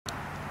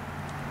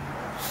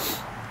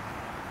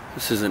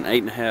This is an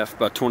 8.5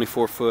 by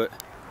 24 foot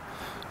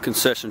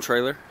concession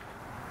trailer.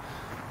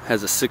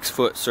 Has a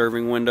 6-foot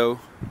serving window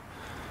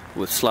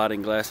with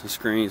sliding glass and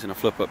screens and a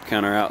flip-up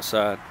counter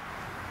outside.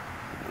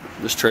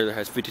 This trailer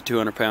has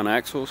 5,200 pound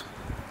axles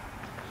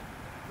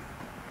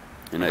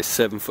and a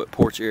 7-foot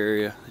porch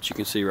area that you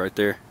can see right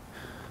there.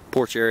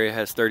 Porch area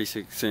has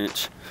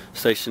 36-inch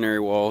stationary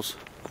walls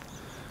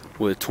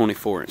with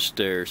 24-inch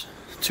stairs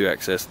to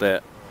access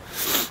that.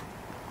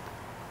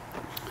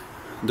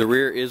 The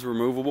rear is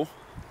removable,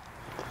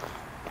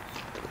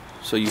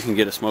 so you can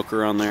get a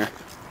smoker on there.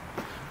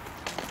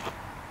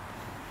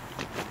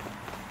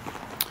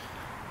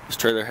 This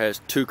trailer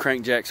has 2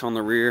 crank jacks on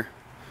the rear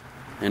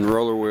and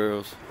roller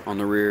wheels on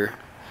the rear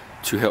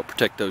to help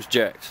protect those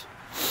jacks.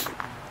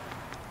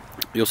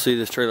 You'll see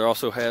this trailer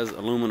also has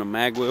aluminum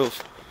mag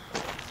wheels.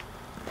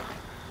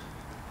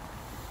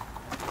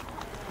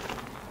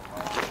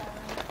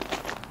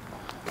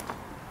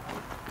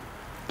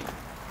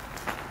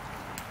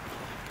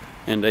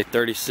 And a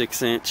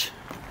 36-inch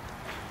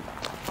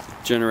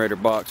generator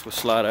box with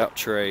slide out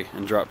tray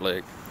and drop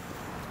leg,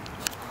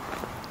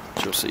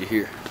 which you'll see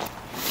here.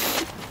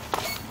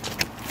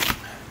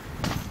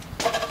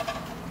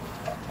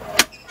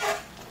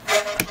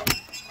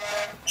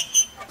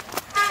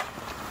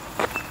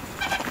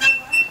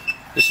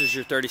 This is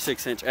your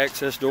 36-inch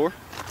access door.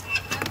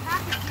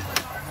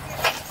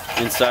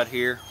 Inside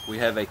here we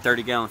have a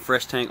 30-gallon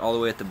fresh tank all the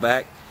way at the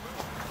back,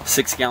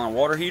 6-gallon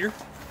water heater,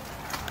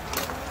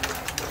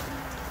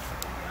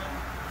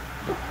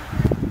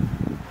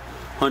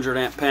 .100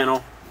 amp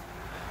panel,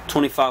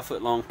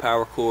 25-foot long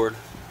power cord.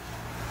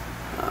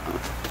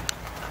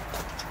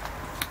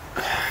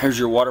 Here's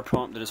your water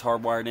pump that is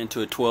hardwired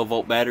into a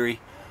 12-volt battery.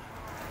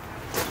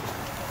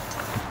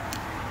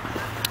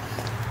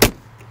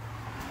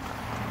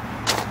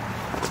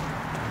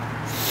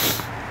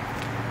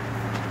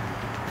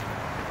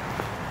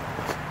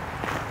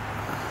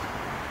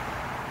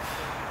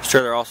 This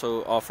trailer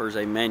also offers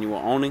a manual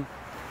awning,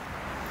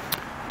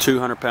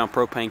 200-pound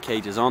propane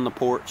cages on the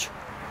porch,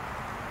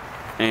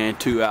 and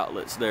 2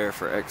 outlets there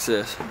for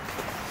access.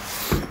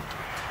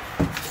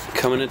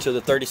 Coming into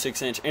the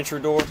 36-inch entry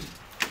door,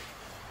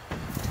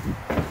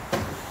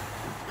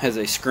 has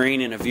a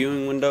screen and a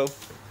viewing window.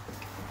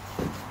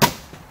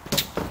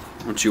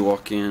 Once you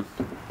walk in,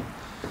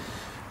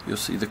 you'll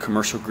see the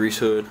commercial grease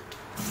hood,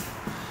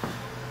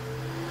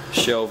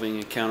 shelving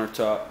and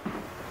countertop.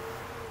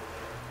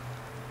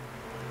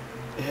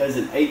 It has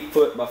an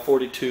 8-foot by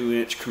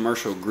 42-inch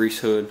commercial grease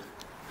hood.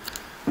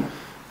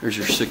 There's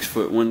your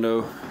 6-foot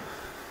window.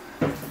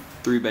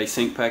 3-bay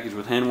sink package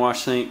with hand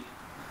wash sink,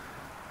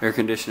 air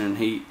conditioning and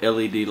heat,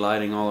 LED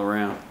lighting all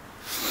around.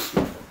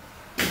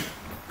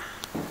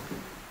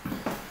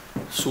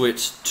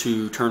 Switch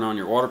to turn on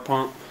your water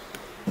pump.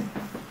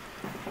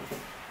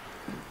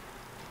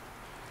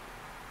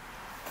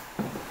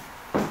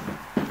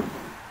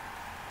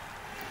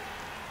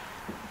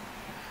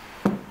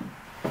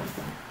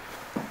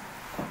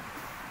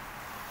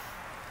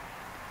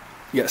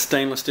 You got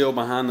stainless steel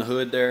behind the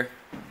hood there,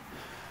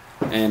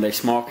 and a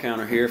small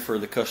counter here for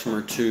the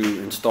customer to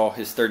install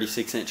his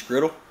 36-inch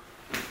griddle.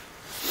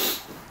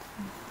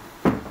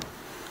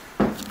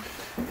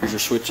 Here's your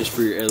switches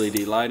for your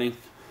LED lighting.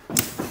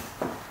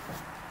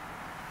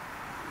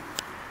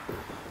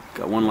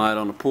 Got 1 light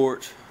on the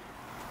porch.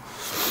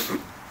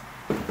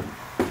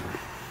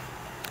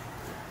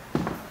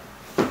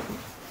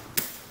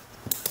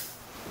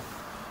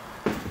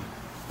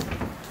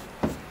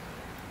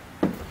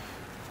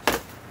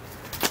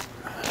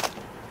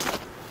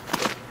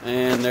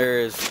 And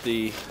there is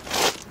the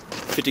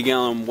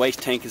 50-gallon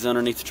waste tank is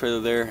underneath the trailer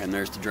there, and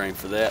there's the drain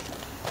for that.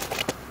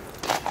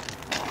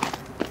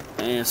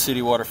 And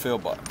city water fill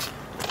box.